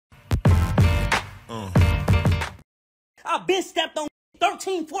I've been stepped on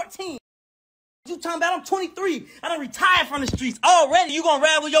 13, 14. You talking about I'm 23. I done retired from the streets already. You gonna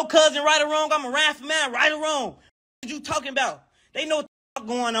ride with your cousin right or wrong? I'm gonna ride for mine right or wrong. What you talking about? They know what the fuck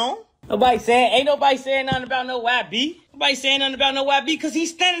going on. Ain't nobody saying nothing about no YB. Nobody saying nothing about no YB because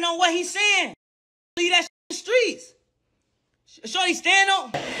he's standing on what he's saying. Leave that shit in the streets. Shorty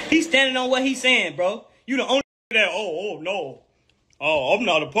he's standing on what he's saying, bro. You the only that, oh no. Oh, I'm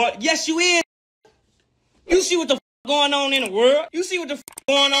not a part. Yes, you is. You see what the going on in the world? You see what the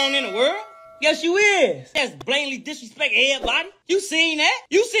going on in the world? Yes, you is. That's blatantly disrespect everybody. You seen that?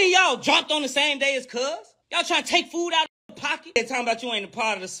 You seen y'all dropped on the same day as cuz? Y'all trying to take food out of the pocket? They're talking about you ain't a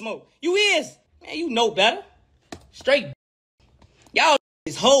part of the smoke. You is. Man, you know better. Straight. Y'all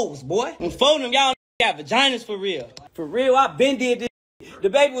is hoes, boy. And for them, y'all got vaginas for real. For real, I been did this.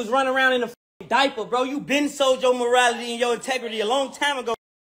 DaBaby was running around in a diaper, bro. You been sold your morality and your integrity a long time ago.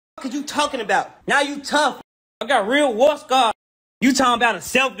 What are you talking about? Now you tough. I got real war scars. You talking about a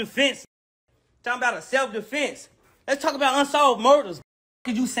self-defense. Talking about a self-defense. Let's talk about unsolved murders.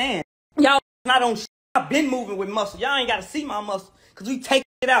 What you saying? Y'all not on shit. I've been moving with muscle. Y'all ain't got to see my muscle because we take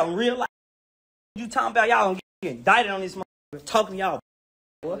it out in real life. You talking about y'all don't get indicted on this motherfucker. Talking to y'all,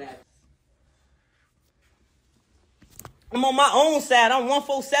 boy. I'm on my own side. I'm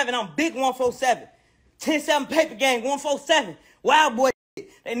 147. I'm big 147. 10-7 paper gang, 147. Wild boy shit.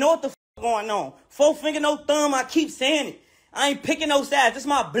 They know what the fuck going on. 4 finger, no thumb. I keep saying it. I ain't picking no sides. This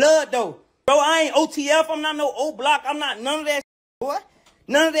my blood, though. Bro, I ain't OTF. I'm not no O block. I'm not none of that shit, boy.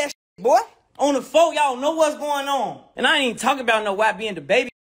 None of that shit, boy. On the 4, y'all know what's going on. And I ain't even talking about no YB and DaBaby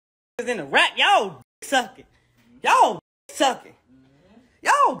in the rap. Y'all sucking. Y'all sucking.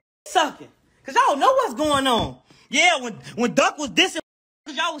 Y'all sucking. Because y'all know what's going on. Yeah, when Duck was dissing,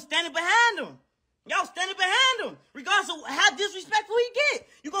 because y'all was standing behind him. Y'all standing behind him. Regardless of how disrespectful he get,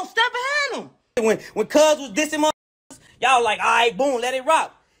 you gonna stand behind him. When Cuz was dissing y'all like, all right, boom, let it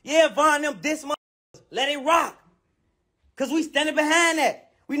rock. Yeah, Von, them diss let it rock. Because we standing behind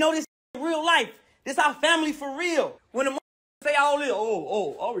that. We know this is real life. This our family for real. When the say all this,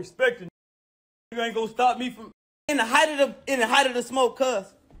 I respect it. You ain't gonna stop me from in the height of the smoke, Cuz.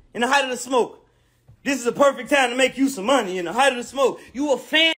 In the height of the smoke. This is a perfect time to make you some money in the height of the smoke. You a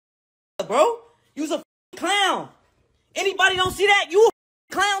fan, bro. You's a clown. Anybody don't see that? You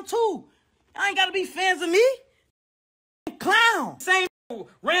a clown too. I ain't gotta be fans of me. Clown. Same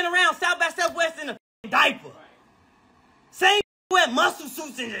ran around South by Southwest in a diaper. Same wear muscle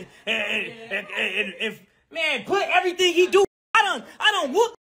suits and man, put everything he do. I done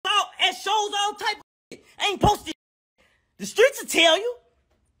whoop out at shows all type of shit. I ain't posted. The streets will tell you.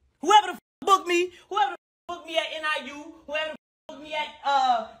 Whoever the book me at NIU, whoever booked me at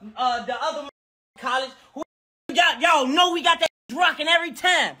the other college, y'all know we got that rocking every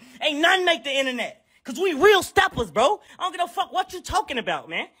time. Ain't nothing make the internet. Cause we real steppers, bro. I don't give a fuck what you talking about,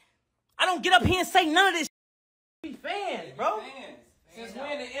 man. I don't get up here and say none of this shit. We fans, bro. Fans. Since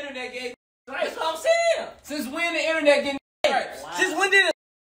when the internet gave stripes? That's what I'm saying. Since when the internet getting stripes? Wow. Since when did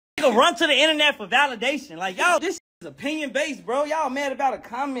a run to the internet for validation? Like, y'all, this is opinion-based, bro. Y'all mad about a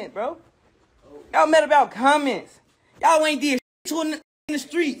comment, bro. Y'all mad about comments. Y'all ain't did shit in the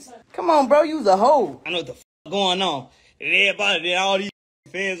streets. Come on, bro. You's a hoe. I know what the fuck going on. And everybody, all these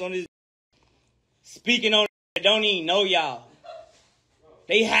fans on this speaking on it, don't even know y'all.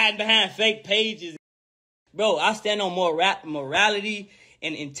 They hide behind fake pages. Bro, I stand on morality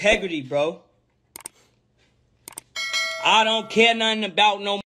and integrity, bro. I don't care nothing about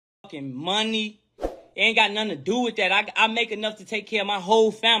no fucking money. It ain't got nothing to do with that. I make enough to take care of my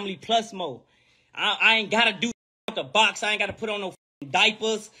whole family plus more. I ain't got to do the box. I ain't got to put on no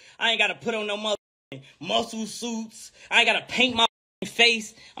diapers. I ain't got to put on no muscle suits. I ain't got to paint my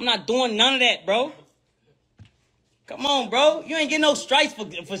face. I'm not doing none of that, bro. Come on, bro. You ain't getting no stripes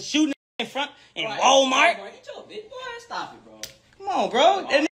for shooting in front in Walmart. Boy, stop it, bro. Come on, bro.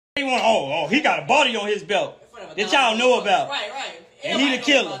 And they want, he got a body on his belt that y'all know about. Right. And he the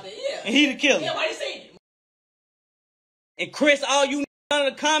killer. Yeah. And he the killer. Yeah, why you say it? And Chris, all you none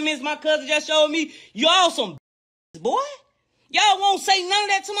of the comments my cousin just showed me, y'all some boy. Y'all won't say none of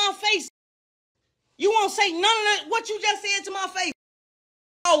that to my face. You won't say none of that, what you just said to my face.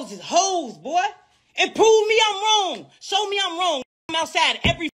 Y'all is hoes, boy. And prove me I'm wrong. Show me I'm wrong. I'm outside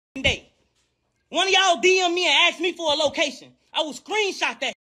every day. One of y'all DM me and ask me for a location. I will screenshot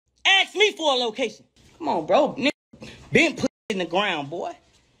that. Ask me for a location. Come on, bro. Nigga, been put in the ground, boy.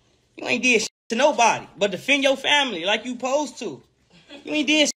 You ain't did shit to nobody, but defend your family like you supposed to. You ain't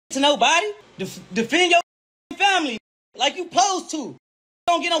did shit to nobody. Defend your family like you supposed to. You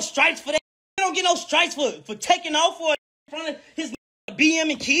don't get no stripes for that. You don't get no stripes for taking off for in front of his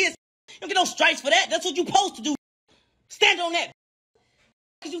BM and kids. You don't get no stripes for that. That's what you supposed to do. Stand on that.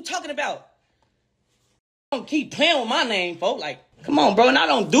 What you talking about? Don't keep playing with my name, folks. Like, come on, bro. And I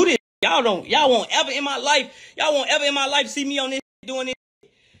don't do this. Y'all won't ever in my life see me on this doing this.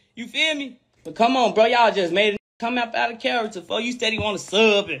 You feel me? But come on, bro. Y'all just made it come out of character, folks. You steady want to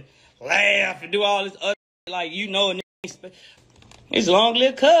sub and laugh and do all this other like, you know, it's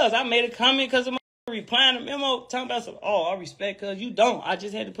long-lived cuz. I made a comment because of my replying to memo talking about some, oh, I respect cuz. You don't. I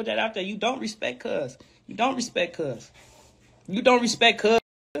just had to put that out there. You don't respect cuz. You don't respect cuz. You don't respect cuz.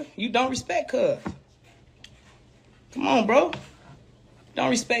 You don't respect cuz. Come on, bro. Don't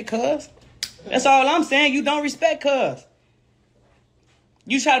respect cuz. That's all I'm saying. You don't respect cuz.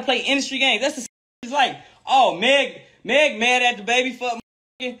 You try to play industry games. That's the it's like, oh, Meg mad at DaBaby for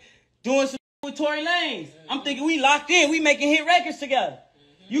doing some with Tory Lanez. I'm thinking we locked in. We making hit records together.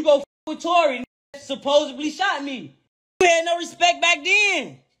 You go with Tory, supposedly shot me. You had no respect back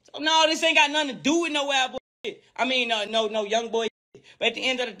then. So no, this ain't got nothing to do with no wild boy shit. I mean, no YoungBoy shit. But at the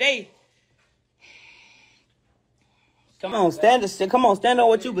end of the day, come on, stand on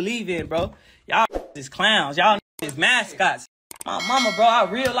what you believe in, bro. Y'all is clowns. Y'all is mascots. My mama, bro, I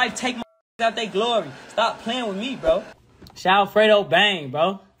real life take my out they glory. Stop playing with me, bro. Shout out Fredo Bang,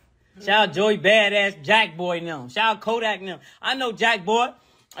 bro. Shout out Joey Badass, Jack Boy and them. Shout out Kodak and them. I know Jack Boy.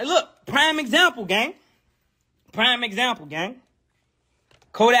 Hey, look, prime example, gang. Prime example, gang.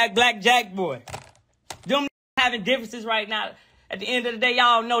 Kodak Black Jack Boy. Them having differences right now. At the end of the day,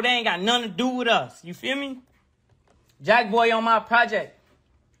 y'all know they ain't got nothing to do with us. You feel me? Jack Boy on my project.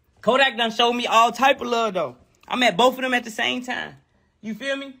 Kodak done showed me all type of love, though. I met both of them at the same time. You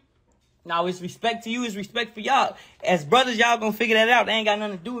feel me? Now, it's respect to you. It's respect for y'all. As brothers, y'all gonna figure that out. They ain't got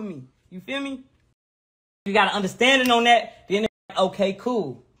nothing to do with me. You feel me? You got an understanding on that, then okay,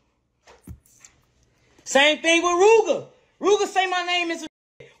 cool. Same thing with Ruger. Ruger say my name is...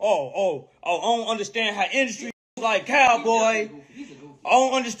 Oh, I don't understand how industry like Calboy. I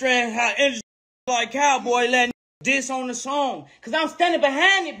don't understand how industry like Calboy letting diss on the song. Because I'm standing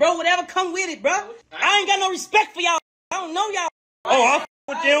behind it, bro. Whatever come with it, bro. I ain't got no respect for y'all. I don't know y'all. Oh, I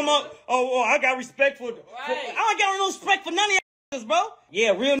with them up. Oh, I got respect for I don't got no respect for none of y'all, bro.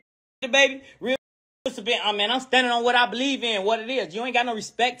 Yeah, real baby. Real I'm standing on what I believe in, what it is. You ain't got no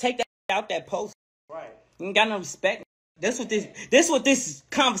respect. Take that out that post. Right. You ain't got no respect. That's what this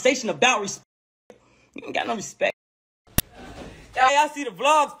conversation about, respect. You ain't got no respect. Y'all see the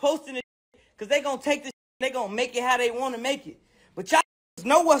vlogs posting it because they gonna take this, they gonna make it how they want to make it. But y'all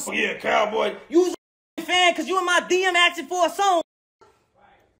know what's yeah, Calboy. You a fan because you in my DM asking for a song.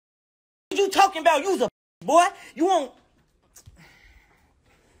 What you talking about? You's a boy. You won't.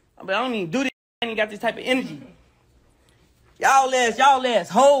 But I don't even do this. I ain't got this type of energy. Y'all ass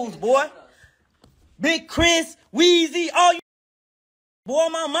hoes, boy. Big Chris, Weezy, all you. Boy,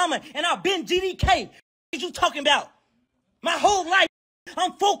 my mama. And I've been GDK. What you talking about? My whole life.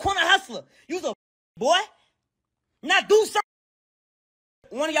 I'm full corner hustler. You's a boy. Now do something.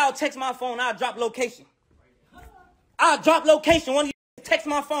 One of y'all text my phone, I'll drop location. I'll drop location. One of you text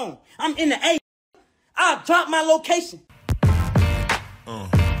my phone. I'm in the A. I'll drop my location.